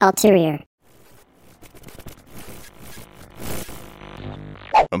Ulterior.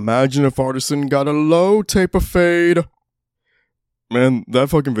 Imagine if Artisan got a low taper fade. Man, that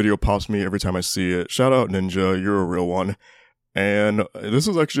fucking video pops me every time I see it. Shout out Ninja, you're a real one. And this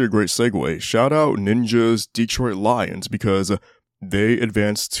is actually a great segue. Shout out Ninja's Detroit Lions because they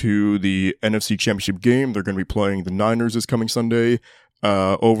advanced to the NFC Championship game. They're going to be playing the Niners this coming Sunday.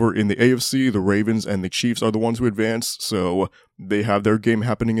 Over in the AFC, the Ravens and the Chiefs are the ones who advanced, so they have their game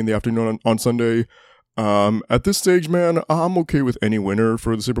happening in the afternoon on Sunday. At this stage, man, I'm okay with any winner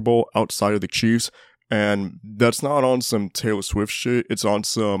for the Super Bowl outside of the Chiefs, and that's not on some Taylor Swift shit, it's on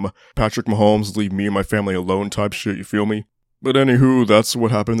some Patrick Mahomes, leave me and my family alone type shit, you feel me? But anywho, that's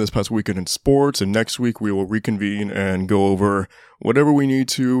what happened this past weekend in sports, and next week we will reconvene and go over whatever we need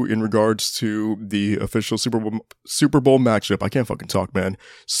to in regards to the official Super Bowl matchup. I can't fucking talk, man.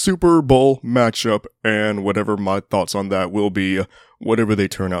 Super Bowl matchup, and whatever my thoughts on that will be, whatever they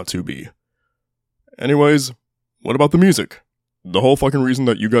turn out to be. Anyways, what about the music? The whole fucking reason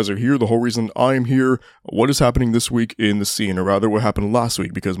that you guys are here, the whole reason I am here, what is happening this week in the scene, or rather what happened last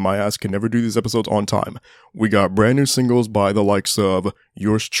week, because my ass can never do these episodes on time. We got brand new singles by the likes of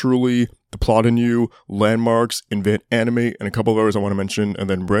Yours Truly, The Plot in You, Landmarks, Invent Anime, and a couple of others I want to mention, and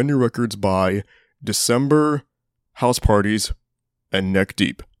then brand new records by December, House Parties, and Neck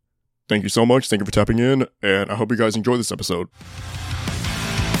Deep. Thank you so much, thank you for tapping in, and I hope you guys enjoy this episode.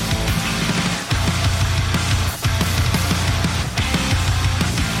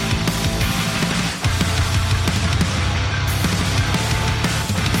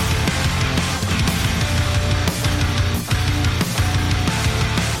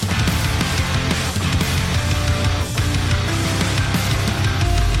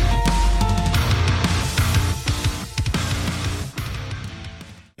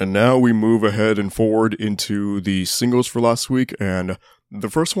 And now we move ahead and forward into the singles for last week, and the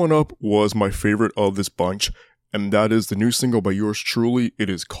first one up was my favorite of this bunch, and that is the new single by Yours Truly. It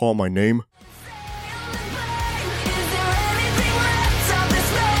is Call My Name.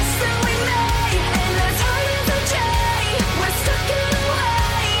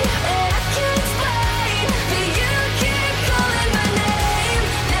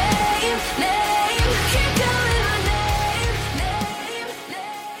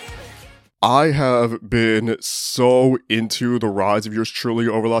 I have been so into the rise of Yours Truly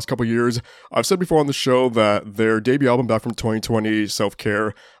over the last couple years. I've said before on the show that their debut album back from 2020,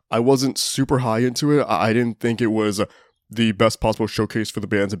 Self-Care, I wasn't super high into it. I didn't think it was the best possible showcase for the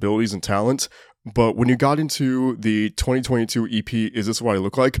band's abilities and talent. But when you got into the 2022 EP, Is This What I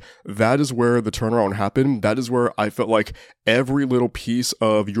Look Like? That is where the turnaround happened. That is where I felt like every little piece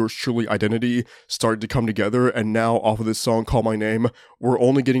of Yours Truly identity started to come together. And now off of this song, Call My Name, we're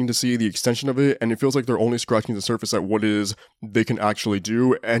only getting to see the extension of it. And it feels like they're only scratching the surface at what it is they can actually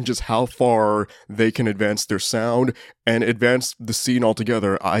do and just how far they can advance their sound and advance the scene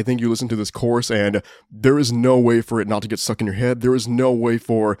altogether. I think you listen to this chorus and there is no way for it not to get stuck in your head. There is no way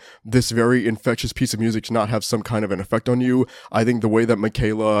for this very infectious piece of music to not have some kind of an effect on you. I think the way that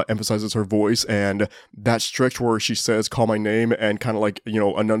Michaela emphasizes her voice and that stretch where she says call my name and kind of like,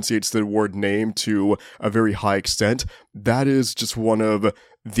 enunciates the word name to a very high extent, that is just one of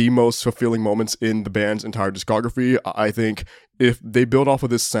the most fulfilling moments in the band's entire discography. I think if they build off of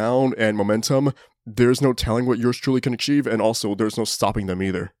this sound and momentum, there's no telling what Yours Truly can achieve, and also there's no stopping them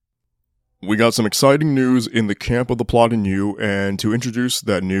either. We got some exciting news in the camp of The Plot in You, and to introduce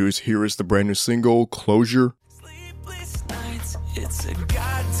that news, here is the brand new single, Closure. Sleepless nights, it's a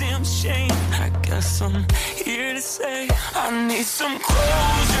goddamn shame. I guess I'm here to say I need some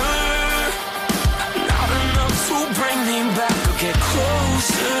closure. Not enough to bring me back or get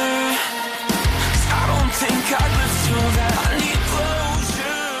closer. 'Cause I don't think I live through that. I need closure.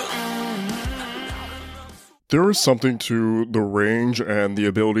 There is something to the range and the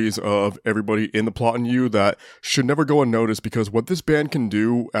abilities of everybody in The Plot in You that should never go unnoticed, because what this band can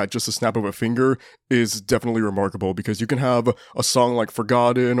do at just a snap of a finger is definitely remarkable, because you can have a song like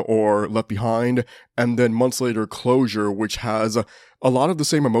Forgotten or Left Behind, and then months later Closure, which has a lot of the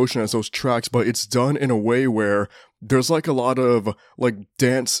same emotion as those tracks, but it's done in a way where there's like a lot of like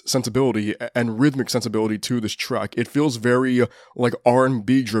dance sensibility and rhythmic sensibility to this track. It feels very like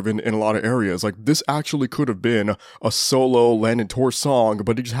R&B driven in a lot of areas. Like this actually could have been a solo Landon Tour song,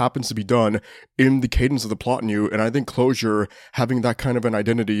 but it just happens to be done in the cadence of The Plot in You. And I think Closure, having that kind of an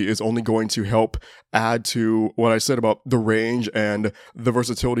identity, is only going to help add to what I said about the range and the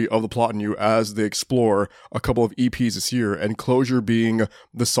versatility of The Plot in You as they explore a couple of EPs this year, and Closure being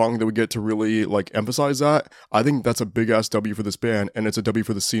the song that we get to really like emphasize that, I think that's a big ass W for this band, and it's a W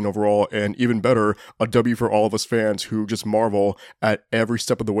for the scene overall, and even better, a W for all of us fans who just marvel at every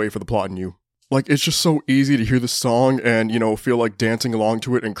step of the way for the Plot in You. Like, it's just so easy to hear this song and, you know, feel like dancing along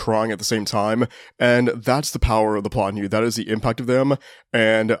to it and crying at the same time. And that's the power of the Plot in You. That is the impact of them.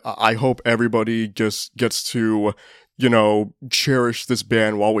 And I hope everybody just gets to, you know, cherish this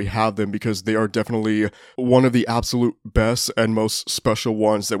band while we have them, because they are definitely one of the absolute best and most special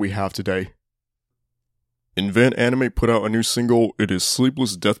ones that we have today. Invent Anime put out a new single. It is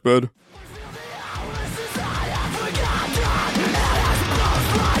Sleepless Deathbed.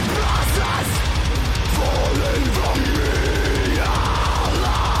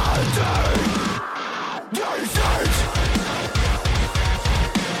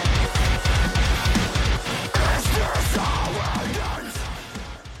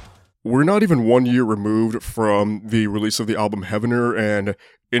 We're not even 1 year removed from the release of the album Heavener, and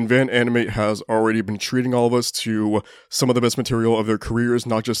Invent Animate has already been treating all of us to some of the best material of their careers,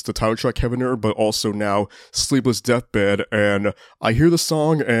 not just the title track Heavener, but also now Sleepless Deathbed. And I hear the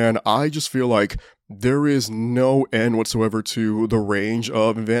song and I just feel like there is no end whatsoever to the range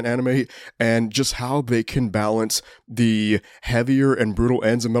of Invent Animate and just how they can balance the heavier and brutal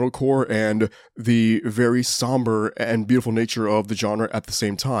ends of metalcore and the very somber and beautiful nature of the genre at the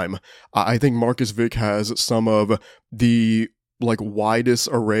same time. I think Marcus Vick has some of the widest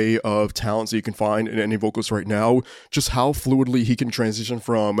array of talents that you can find in any vocalist right now. Just how fluidly he can transition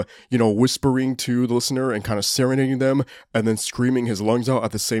from, you know, whispering to the listener and kind of serenading them and then screaming his lungs out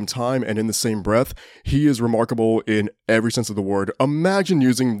at the same time and in the same breath. He is remarkable in every sense of the word. Imagine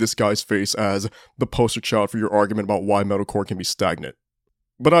using this guy's face as the poster child for your argument about why metalcore can be stagnant.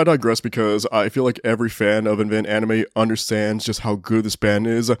 But I digress, because I feel like every fan of Invent Anime understands just how good this band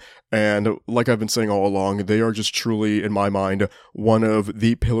is, and like I've been saying all along, they are just truly, in my mind, one of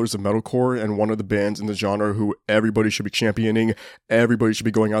the pillars of metalcore and one of the bands in the genre who everybody should be championing, everybody should be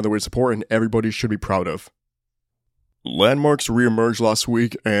going out of their way to support, and everybody should be proud of. Landmarks reemerged last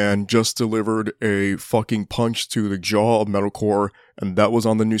week and just delivered a fucking punch to the jaw of metalcore, and that was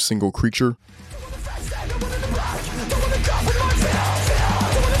on the new single Creature.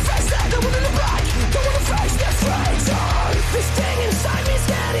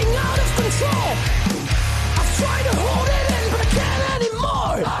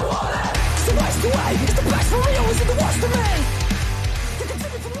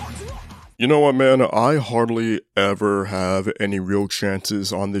 You know what, man? I hardly ever have any real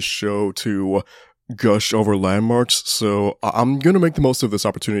chances on this show to gush over Landmarks, so I'm gonna make the most of this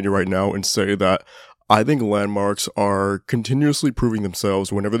opportunity right now and say that I think Landmarks are continuously proving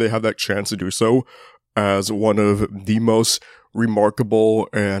themselves whenever they have that chance to do so as one of the most remarkable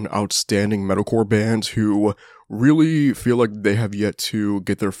and outstanding metalcore bands who really feel like they have yet to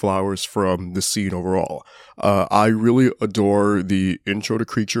get their flowers from the scene overall. I really adore the intro to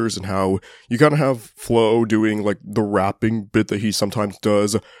Creatures and how you kind of have Flo doing like the rapping bit that he sometimes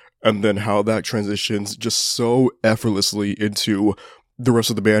does, and then how that transitions just so effortlessly into the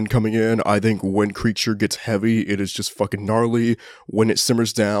rest of the band coming in. I think when Creature gets heavy, it is just fucking gnarly. When it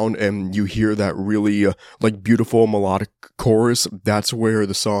simmers down and you hear that really beautiful melodic chorus, that's where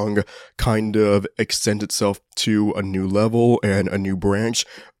the song kind of extends itself to a new level and a new branch.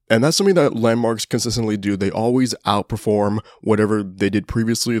 And that's something that Landmarks consistently do. They always outperform whatever they did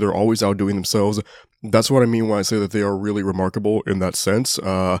previously. They're always outdoing themselves. That's what I mean when I say that they are really remarkable in that sense.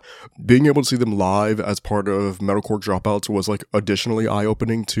 Being able to see them live as part of Metalcore Dropouts was additionally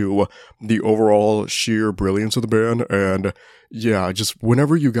eye-opening to the overall sheer brilliance of the band. And yeah, just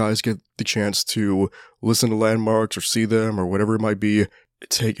whenever you guys get the chance to listen to Landmarks or see them or whatever it might be,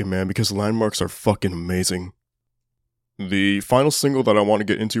 take it, man, because Landmarks are fucking amazing. The final single that I want to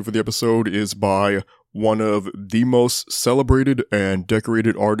get into for the episode is by one of the most celebrated and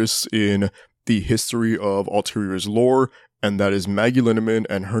decorated artists in the history of Ulterior's lore, and that is Maggie Lindemann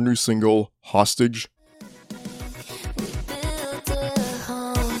and her new single, Hostage.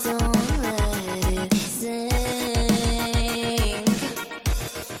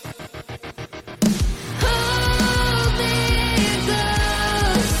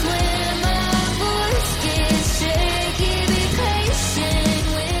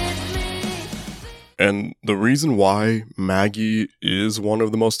 And the reason why Maggie is one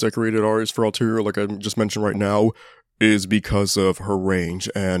of the most decorated artists for Ulterior, like I just mentioned right now, is because of her range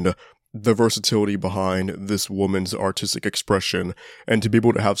and the versatility behind this woman's artistic expression. And to be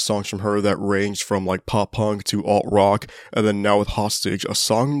able to have songs from her that range from pop punk to alt rock, and then now with Hostage, a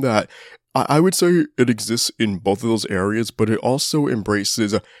song that I would say it exists in both of those areas, but it also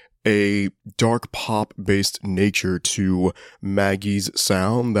embraces a dark pop based nature to Maggie's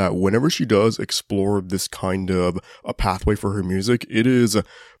sound that whenever she does explore this kind of a pathway for her music, it is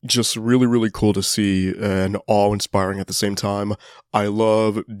just really, really cool to see and awe-inspiring at the same time. I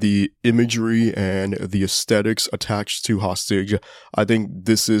love the imagery and the aesthetics attached to Hostage. I think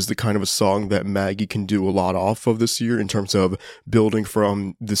this is the kind of a song that Maggie can do a lot off of this year in terms of building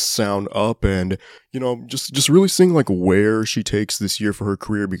from this sound up and, you know, just really seeing like where she takes this year for her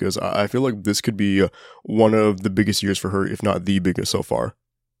career, because I feel like this could be one of the biggest years for her, if not the biggest so far.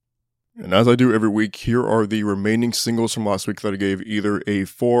 And as I do every week, here are the remaining singles from last week that I gave either a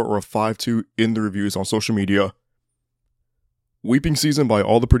 4 or a 5 to in the reviews on social media. Weeping Season by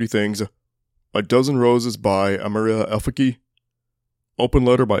All the Pretty Things, A Dozen Roses by Amaria Elfaki, Open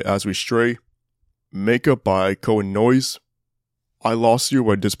Letter by As We Stray, Makeup by Cohen Noise, I Lost You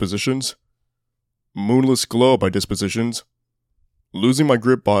by Dispositions, Moonless Glow by Dispositions, Losing My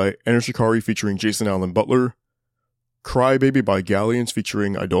Grip by Enershikari featuring Jason Allen Butler, Cry Baby by Galleons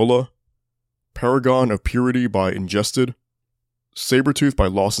featuring Idola, Paragon of Purity by Ingested, Sabretooth by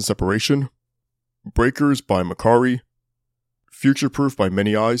Lost in Separation, Breakers by Makari, Future Proof by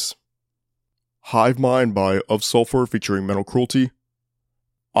Many Eyes, Hive Mind by Of Sulfur featuring Mental Cruelty,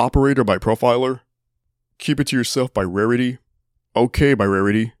 Operator by Profiler, Keep It To Yourself by Rarity, Okay by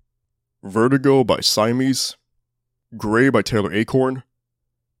Rarity, Vertigo by Siamese, Grey by Taylor Acorn,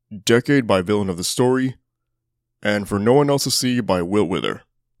 Decade by Villain of the Story, and For No One Else to See by Will Wither.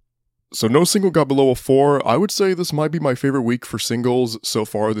 So no single got below a 4. I would say this might be my favorite week for singles so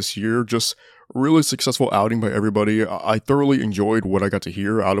far this year. Just really successful outing by everybody. I thoroughly enjoyed what I got to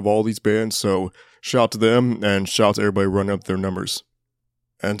hear out of all these bands, so shout out to them and shout out to everybody running up their numbers.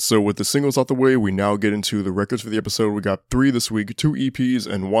 And so with the singles out the way, we now get into the records for the episode. We got 3 this week, 2 EPs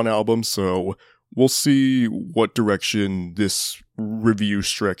and 1 album, so we'll see what direction this review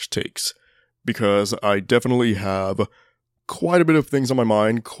stretch takes. Because I definitely have quite a bit of things on my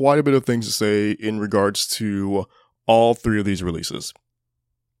mind, quite a bit of things to say in regards to all 3 of these releases.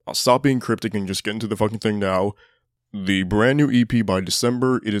 I'll stop being cryptic and just get into the fucking thing now. The brand new EP by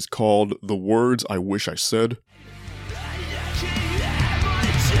December, it is called The Words I Wish I Said.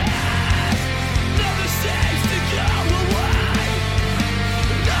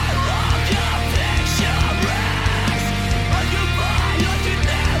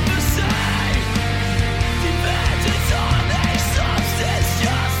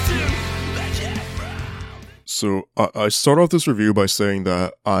 So I start off this review by saying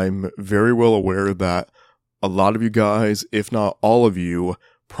that I'm very well aware that a lot of you guys, if not all of you,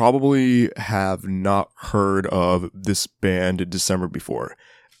 probably have not heard of this band December before.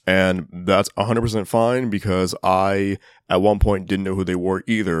 And that's 100% fine, because I, at one point, didn't know who they were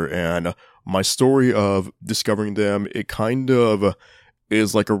either. And my story of discovering them, it kind of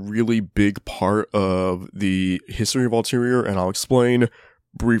is like a really big part of the history of Ulterior, and I'll explain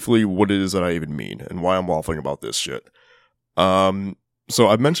briefly what it is that I even mean and why I'm waffling about this shit. So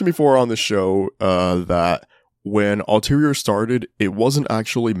I've mentioned before on this show that when Ulterior started, it wasn't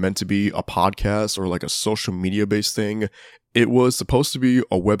actually meant to be a podcast or like a social media based thing. It was supposed to be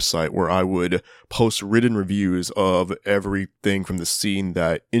a website where I would post written reviews of everything from the scene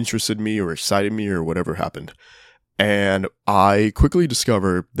that interested me or excited me or whatever happened. And I quickly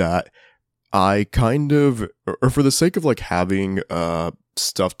discovered that I kind of, or for the sake of like having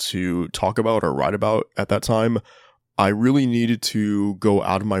stuff to talk about or write about at that time, I really needed to go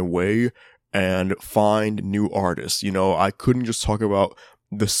out of my way and find new artists. You know, I couldn't just talk about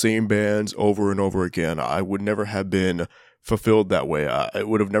the same bands over and over again. I would never have been fulfilled that way. I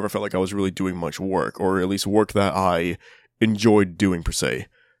would have never felt like I was really doing much work, or at least work that I enjoyed doing per se.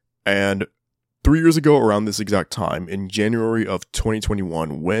 And 3 years ago, around this exact time, in January of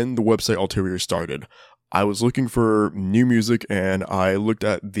 2021, when the website Ulterior started, I was looking for new music, and I looked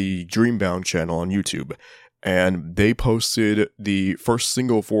at the Dreambound channel on YouTube, and they posted the first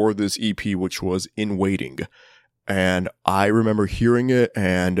single for this EP, which was In Waiting. And I remember hearing it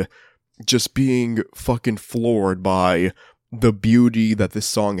and just being fucking floored by the beauty that this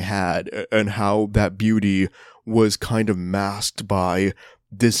song had, and how that beauty was kind of masked by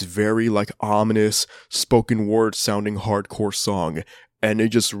this very like ominous spoken word sounding hardcore song. And it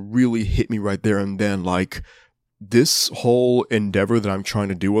just really hit me right there and then, like, this whole endeavor that I'm trying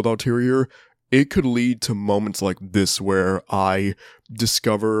to do with Ulterior, it could lead to moments like this where I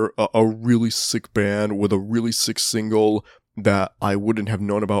discover a really sick band with a really sick single that I wouldn't have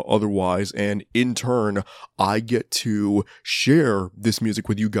known about otherwise, and in turn, I get to share this music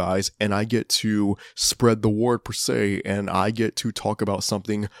with you guys, and I get to spread the word per se, and I get to talk about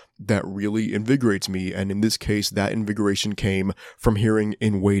something that really invigorates me, and in this case, that invigoration came from hearing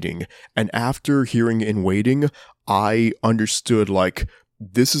In Waiting, and after hearing In Waiting, I understood, like,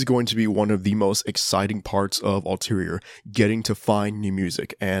 this is going to be one of the most exciting parts of Ulterior, getting to find new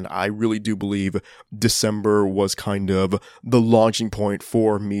music, and I really do believe December was kind of the launching point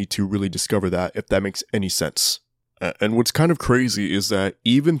for me to really discover that, if that makes any sense. And what's kind of crazy is that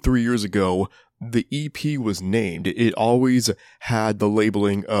even 3 years ago, the EP was named. It always had the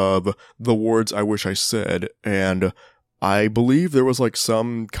labeling of The Words I Wish I Said, and I believe there was like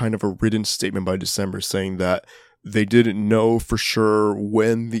some kind of a written statement by December saying that they didn't know for sure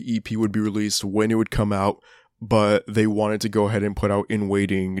when the EP would be released, when it would come out, but they wanted to go ahead and put out In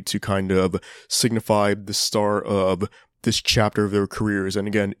Waiting to kind of signify the start of this chapter of their careers. And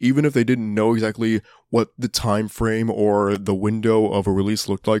again, even if they didn't know exactly what the time frame or the window of a release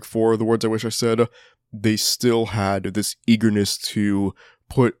looked like for The Words I Wish I Said, they still had this eagerness to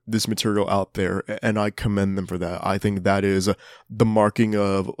put this material out there, and I commend them for that. I think that is the marking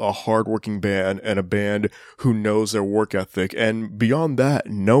of a hardworking band and a band who knows their work ethic, and beyond that,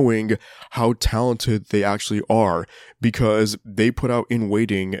 knowing how talented they actually are, because they put out In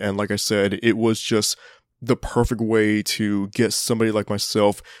Waiting, and like I said, it was just the perfect way to get somebody like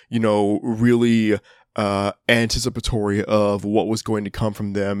myself, really anticipatory of what was going to come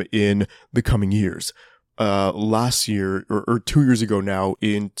from them in the coming years. Last year, or 2 years ago now,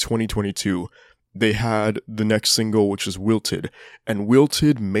 in 2022, they had the next single, which is Wilted, and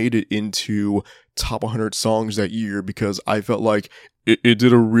Wilted made it into top 100 songs that year because I felt like it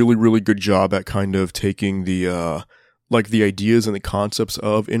did a really, really good job at kind of taking the ideas and the concepts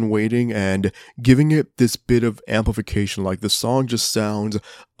of In Waiting and giving it this bit of amplification. Like, the song just sounds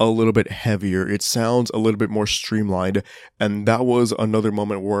a little bit heavier. It sounds a little bit more streamlined. And that was another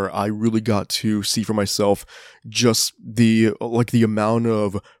moment where I really got to see for myself just the amount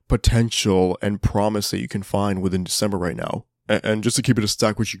of potential and promise that you can find within December right now. And just to keep it a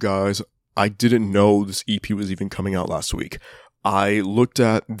stack with you guys, I didn't know this EP was even coming out last week. I looked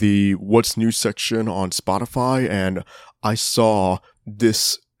at the What's New section on Spotify and I saw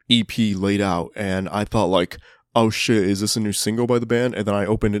this EP laid out and I thought like, oh shit, is this a new single by the band? And then I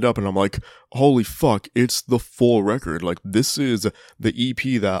opened it up and I'm like, holy fuck, it's the full record. Like, this is the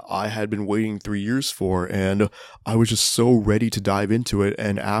EP that I had been waiting 3 years for, and I was just so ready to dive into it.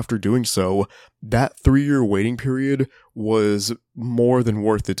 And after doing so, that 3-year waiting period was more than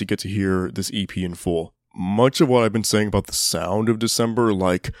worth it to get to hear this EP in full. Much of what I've been saying about the sound of December,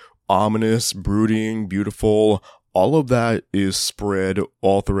 like ominous, brooding, beautiful, all of that is spread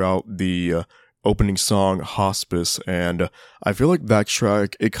all throughout the opening song, Hospice, and I feel like that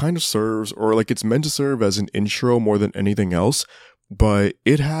track, it kind of serves, or like it's meant to serve as an intro more than anything else, but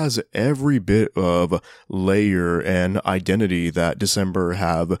it has every bit of layer and identity that December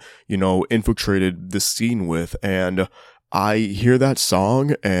have, infiltrated the scene with, and I hear that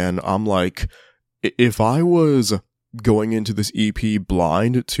song and I'm like, if I was going into this EP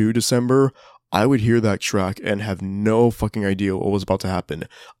blind to December, I would hear that track and have no fucking idea what was about to happen.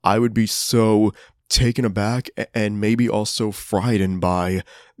 I would be so taken aback and maybe also frightened by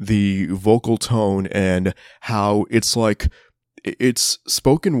the vocal tone and how it's like, it's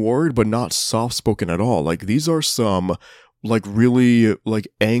spoken word, but not soft spoken at all. Like, these are some like really like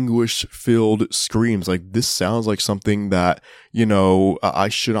anguish filled screams. Like, this sounds like something that, I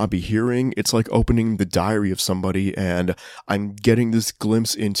should not be hearing. It's like opening the diary of somebody and I'm getting this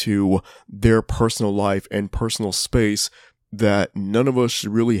glimpse into their personal life and personal space that none of us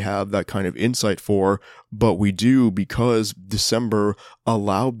should really have that kind of insight for, but we do because December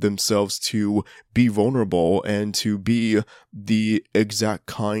allowed themselves to be vulnerable and to be the exact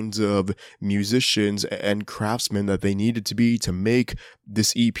kinds of musicians and craftsmen that they needed to be to make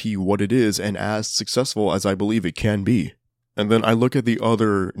this EP what it is and as successful as I believe it can be. And then I look at the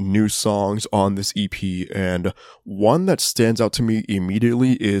other new songs on this EP, and one that stands out to me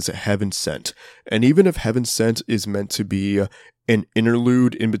immediately is Heaven Sent. And even if Heaven Sent is meant to be an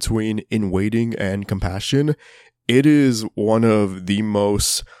interlude in between In Waiting and Compassion, it is one of the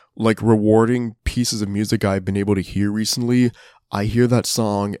most rewarding pieces of music I've been able to hear recently. I hear that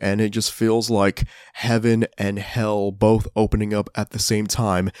song and it just feels like heaven and hell both opening up at the same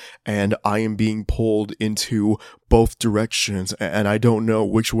time, and I am being pulled into both directions and I don't know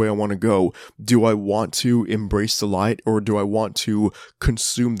which way I want to go. Do I want to embrace the light or do I want to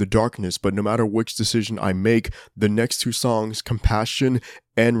consume the darkness? But no matter which decision I make, the next two songs, Compassion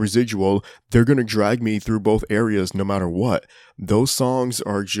and Residual, they're going to drag me through both areas no matter what. Those songs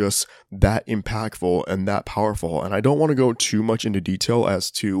are just that impactful and that powerful. And I don't want to go too much into detail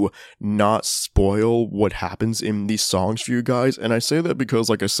as to not spoil what happens in these songs for you guys. And I say that because,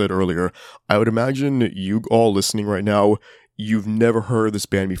 like I said earlier, I would imagine you all listening right now, you've never heard this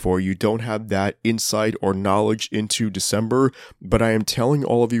band before. You don't have that insight or knowledge into December, but I am telling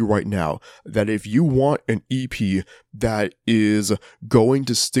all of you right now that if you want an EP that is going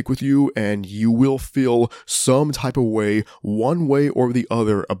to stick with you and you will feel some type of way, one way or the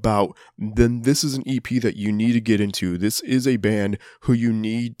other about, then this is an EP that you need to get into. This is a band who you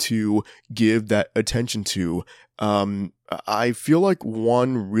need to give that attention to. I feel like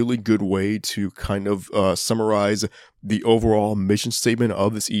one really good way to kind of summarize the overall mission statement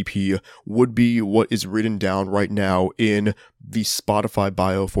of this EP would be what is written down right now in the Spotify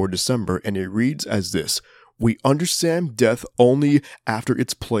bio for December, and it reads as this: "We understand death only after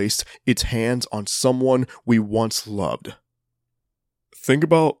it's placed its hands on someone we once loved." Think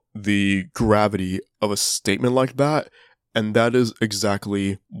about the gravity of a statement like that, and that is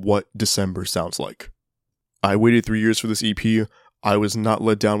exactly what December sounds like. I waited 3 years for this EP. I was not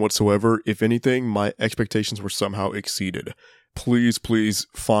let down whatsoever. If anything, my expectations were somehow exceeded. Please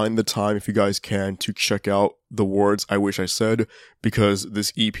find the time, if you guys can, to check out the words I wish I said, because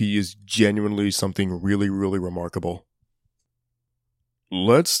this EP is genuinely something really, really remarkable.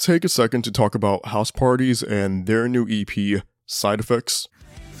 Let's take a second to talk about House Parties and their new EP, Side Effects.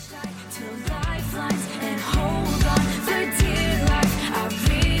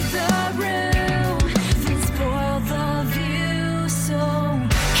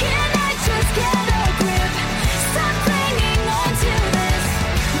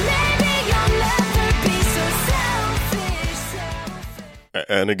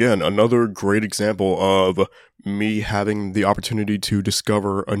 And again, another great example of me having the opportunity to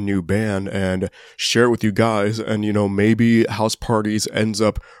discover a new band and share it with you guys. And, maybe House Parties ends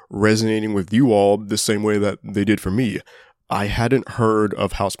up resonating with you all the same way that they did for me. I hadn't heard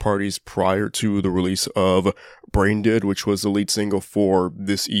of House Parties prior to the release of Brain Dead, which was the lead single for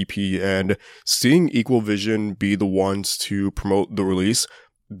this EP, and seeing Equal Vision be the ones to promote the release,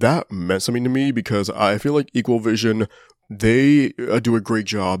 that meant something to me because I feel like Equal Vision, they do a great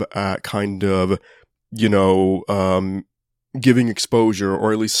job at kind of, giving exposure,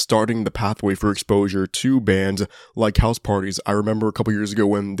 or at least starting the pathway for exposure to bands like House Parties. I remember a couple years ago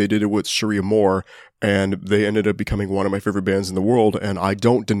when they did it with Sharia Moore, and they ended up becoming one of my favorite bands in the world, and I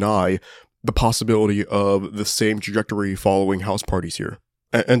don't deny the possibility of the same trajectory following House Parties here.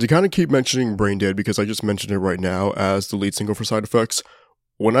 And to kind of keep mentioning Brain Dead, because I just mentioned it right now as the lead single for Side Effects,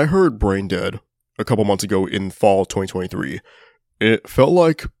 when I heard Brain Dead a couple months ago in fall 2023, it felt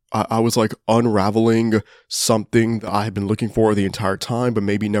like I was like unraveling something that I had been looking for the entire time, but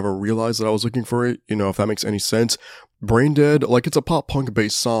maybe never realized that I was looking for it, if that makes any sense. Brain Dead, like, it's a pop punk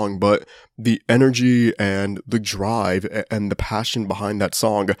based song, but the energy and the drive and the passion behind that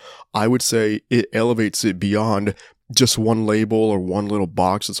song, I would say it elevates it beyond just one label or one little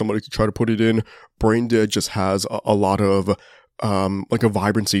box that somebody could try to put it in. Brain Dead just has a lot of like a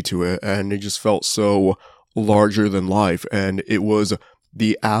vibrancy to it, and it just felt so larger than life, and it was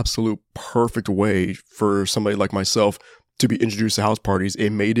the absolute perfect way for somebody like myself to be introduced to House Parties. It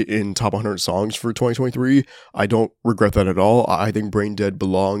made it in top 100 songs for 2023. I don't regret that at all. I think Brain Dead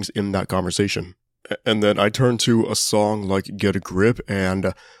belongs in that conversation. And then I turn to a song like Get a Grip,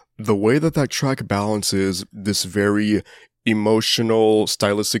 and the way that track balances this very emotional,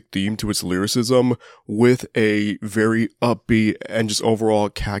 stylistic theme to its lyricism with a very upbeat and just overall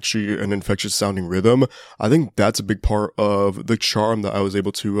catchy and infectious sounding rhythm, I think that's a big part of the charm that I was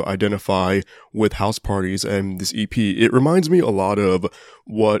able to identify with House Parties and this EP. It reminds me a lot of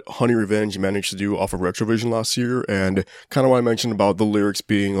what Honey Revenge managed to do off of Retrovision last year, and kind of what I mentioned about the lyrics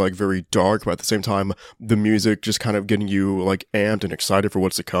being like very dark, but at the same time the music just kind of getting you like amped and excited for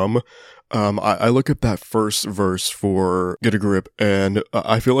what's to come. I look at that first verse for Get a Grip, and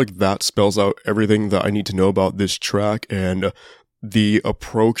I feel like that spells out everything that I need to know about this track and the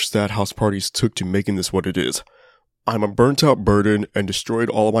approach that House Parties took to making this what it is. I'm a burnt out burden and destroyed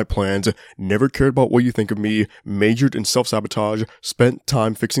all of my plans, never cared about what you think of me, majored in self-sabotage, spent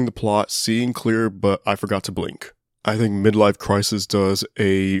time fixing the plot, seeing clear, but I forgot to blink. I think Midlife Crisis does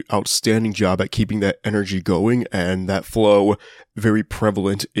a outstanding job at keeping that energy going and that flow very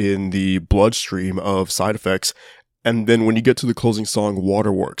prevalent in the bloodstream of Side Effects. And then when you get to the closing song,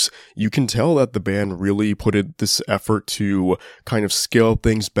 Waterworks, you can tell that the band really put in this effort to kind of scale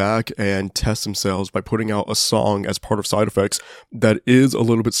things back and test themselves by putting out a song as part of Side Effects that is a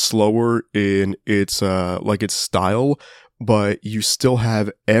little bit slower in its style, but you still have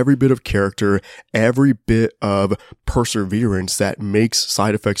every bit of character, every bit of perseverance that makes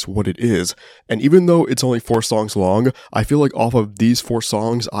Side Effects what it is. And even though it's only 4 songs long, I feel like off of these 4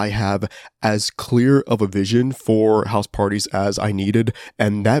 songs, I have as clear of a vision for house parties as I needed.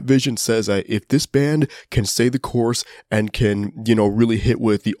 And that vision says that if this band can stay the course and can, really hit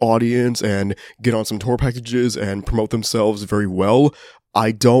with the audience and get on some tour packages and promote themselves very well,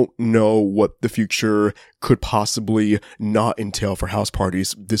 I don't know what the future could possibly not entail for house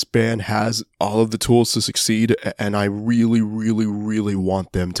parties. This band has all of the tools to succeed, and I really, really, really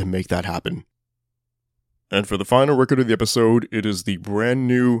want them to make that happen. And for the final record of the episode, it is the brand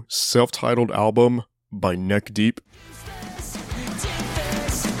new self-titled album by Neck Deep.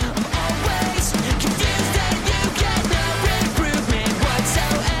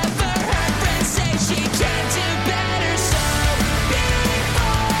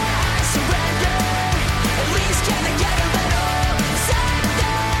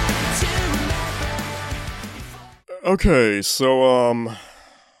 Okay, so, let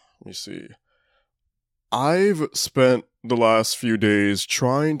me see. I've spent the last few days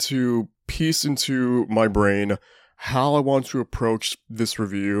trying to piece into my brain how I want to approach this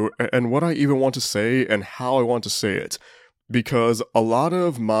review and what I even want to say and how I want to say it. Because a lot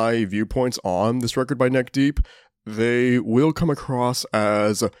of my viewpoints on this record by Neck Deep, they will come across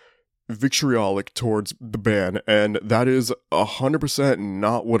as vitriolic towards the band, and that is 100%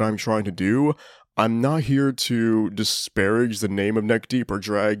 not what I'm trying to do. I'm not here to disparage the name of Neck Deep or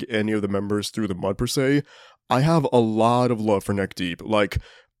drag any of the members through the mud per se. I have a lot of love for Neck Deep. Like,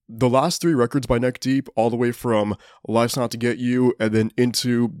 the last 3 records by Neck Deep, all the way from Life's Not to Get You, and then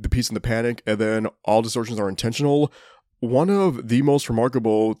into The Peace and the Panic, and then All Distortions Are Intentional, one of the most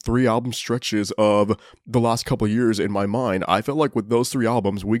remarkable 3 album stretches of the last couple years in my mind. I felt like with those 3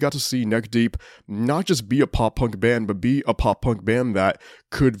 albums, we got to see Neck Deep not just be a pop punk band, but be a pop punk band that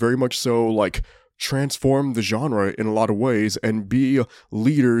could very much so, like, transform the genre in a lot of ways and be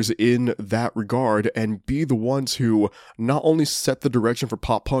leaders in that regard and be the ones who not only set the direction for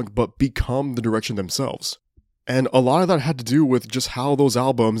pop punk, but become the direction themselves. And a lot of that had to do with just how those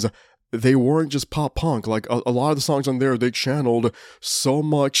albums, they weren't just pop punk. Like, a lot of the songs on there, they channeled so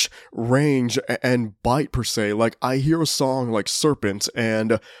much range and bite per se. Like, I hear a song like Serpent,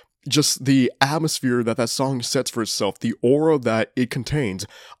 and just the atmosphere that song sets for itself, the aura that it contains.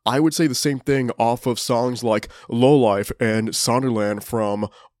 I would say the same thing off of songs like Lowlife and Sonderland from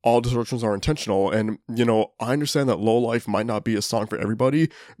All Distortions Are Intentional. And, I understand that Lowlife might not be a song for everybody,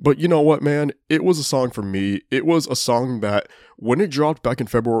 but you know what, man? It was a song for me. It was a song that, when it dropped back in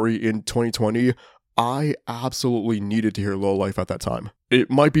February in 2020, I absolutely needed to hear Lowlife at that time. It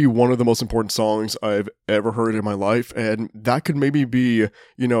might be one of the most important songs I've ever heard in my life, and that could maybe be,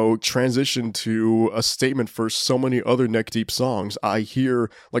 transition to a statement for so many other Neck Deep songs. I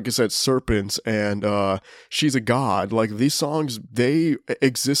hear, like I said, Serpents and She's a God. Like, these songs, they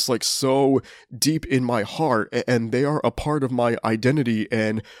exist like so deep in my heart, and they are a part of my identity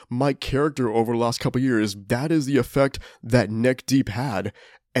and my character over the last couple years. That is the effect that Neck Deep had.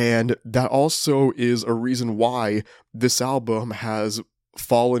 And that also is a reason why this album has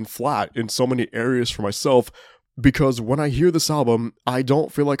fallen flat in so many areas for myself, because when I hear this album, I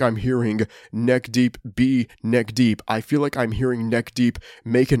don't feel like I'm hearing Neck Deep be Neck Deep. I feel like I'm hearing Neck Deep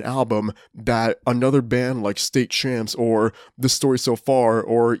make an album that another band like State Champs or The Story So Far,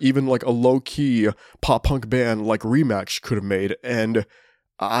 or even like a low-key pop-punk band like Rematch could have made. And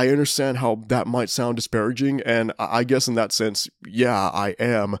I understand how that might sound disparaging, and I guess in that sense, yeah, I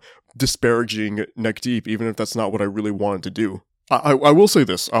am disparaging Neck Deep, even if that's not what I really wanted to do. I will say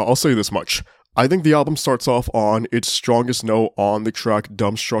this, I'll say this much. I think the album starts off on its strongest note on the track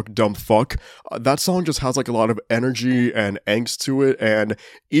Dumbstruck Dumb Fuck. That song just has like a lot of energy and angst to it, and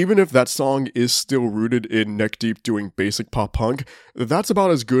even if that song is still rooted in Neck Deep doing basic pop punk, that's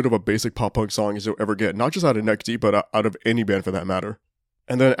about as good of a basic pop punk song as you'll ever get, not just out of Neck Deep, but out of any band for that matter.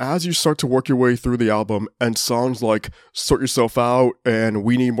 And then as you start to work your way through the album, and songs like Sort Yourself Out and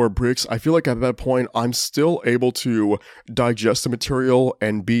We Need More Bricks, I feel like at that point, I'm still able to digest the material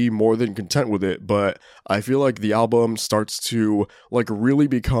and be more than content with it, but I feel like the album starts to like really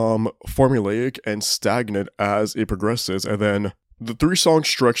become formulaic and stagnant as it progresses, and then the 3 songs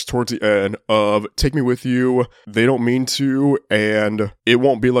stretch towards the end of Take Me With You, They Don't Mean To, and It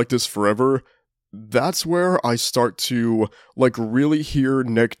Won't Be Like This Forever. That's where I start to like really hear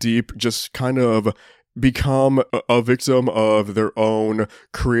Neck Deep just kind of become a victim of their own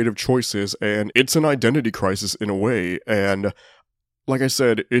creative choices, and it's an identity crisis in a way. And like I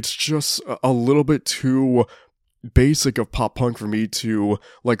said, it's just a little bit too basic of pop punk for me to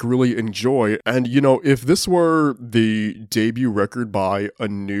like really enjoy. And you know, if this were the debut record by a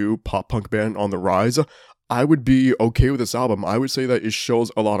new pop punk band on the rise, I would be okay with this album. I would say that it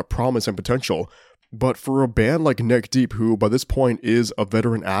shows a lot of promise and potential. But for a band like Neck Deep, who by this point is a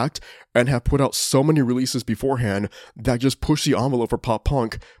veteran act and have put out so many releases beforehand that just push the envelope for pop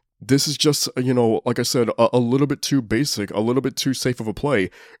punk, this is just, you know, like I said, a little bit too basic, a little bit too safe of a play.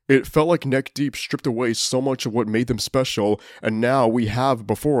 It felt like Neck Deep stripped away so much of what made them special, and now we have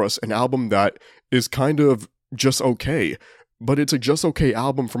before us an album that is kind of just okay. But it's a just okay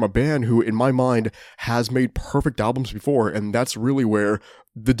album from a band who, in my mind, has made perfect albums before, and that's really where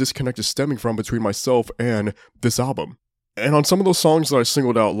the disconnect is stemming from between myself and this album. And on some of those songs that I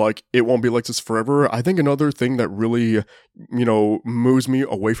singled out, like It Won't Be Like This Forever, I think another thing that really, you know, moves me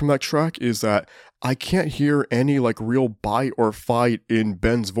away from that track is that I can't hear any like real bite or fight in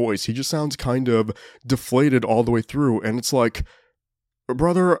Ben's voice. He just sounds kind of deflated all the way through. And it's like,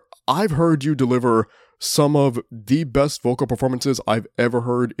 brother, I've heard you deliver some of the best vocal performances I've ever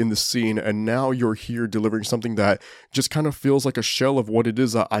heard in the scene, and now you're here delivering something that just kind of feels like a shell of what it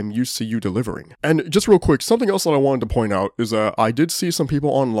is that I'm used to you delivering. And just real quick, something else that I wanted to point out is that I did see some people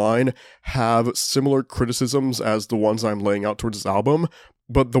online have similar criticisms as the ones I'm laying out towards this album,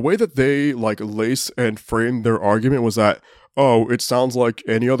 but the way that they like lace and frame their argument was that, oh, it sounds like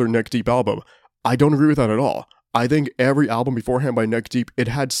any other Neck Deep album. I don't agree with that at all. I think every album beforehand by Neck Deep, it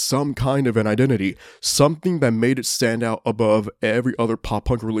had some kind of an identity, something that made it stand out above every other pop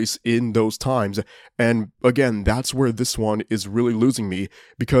punk release in those times. And again, that's where this one is really losing me,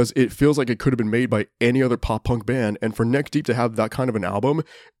 because it feels like it could have been made by any other pop punk band, and for Neck Deep to have that kind of an album,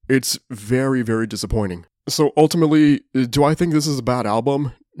 it's very, very disappointing. So ultimately, do I think this is a bad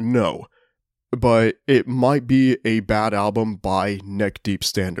album? No. But it might be a bad album by Neck Deep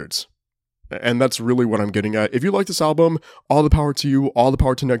standards. And that's really what I'm getting at. If you like this album, all the power to you, all the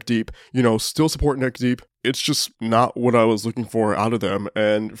power to Neck Deep. You know, still support Neck Deep. It's just not what I was looking for out of them.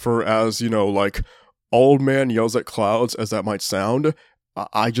 And for as, you know, like, old man yells at clouds as that might sound,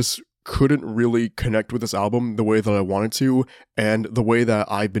 I just couldn't really connect with this album the way that I wanted to, and the way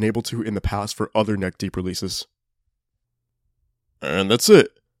that I've been able to in the past for other Neck Deep releases. And that's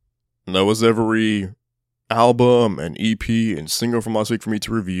it. That was every album and EP and single from last week for me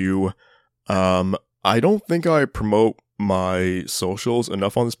to review. I don't think I promote my socials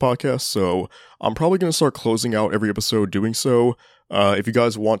enough on this podcast, so I'm probably going to start closing out every episode doing so. If you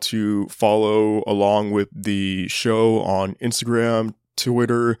guys want to follow along with the show on Instagram,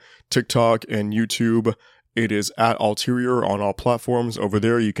 Twitter, TikTok, and YouTube, it is at Ulterior on all platforms. Over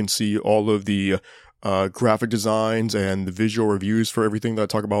there, you can see all of the graphic designs and the visual reviews for everything that I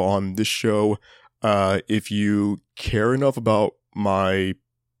talk about on this show. If you care enough about my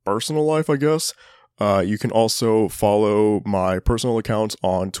personal life, I guess, you can also follow my personal accounts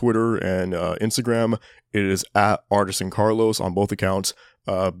on Twitter and Instagram. It is at Artisan Carlos on both accounts.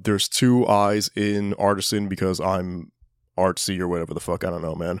 There's 2 I's in Artisan because I'm artsy or whatever the fuck, I don't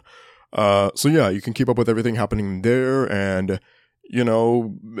know, man. So yeah, you can keep up with everything happening there, and, you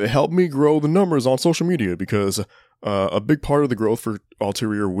know, help me grow the numbers on social media, because a big part of the growth for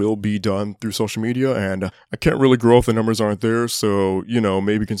Ulterior will be done through social media, and I can't really grow if the numbers aren't there, so, you know,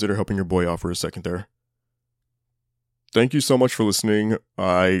 maybe consider helping your boy out for a second there. Thank you so much for listening.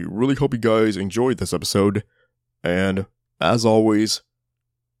 I really hope you guys enjoyed this episode, and as always,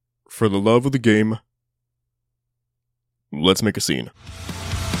 for the love of the game, let's make a scene.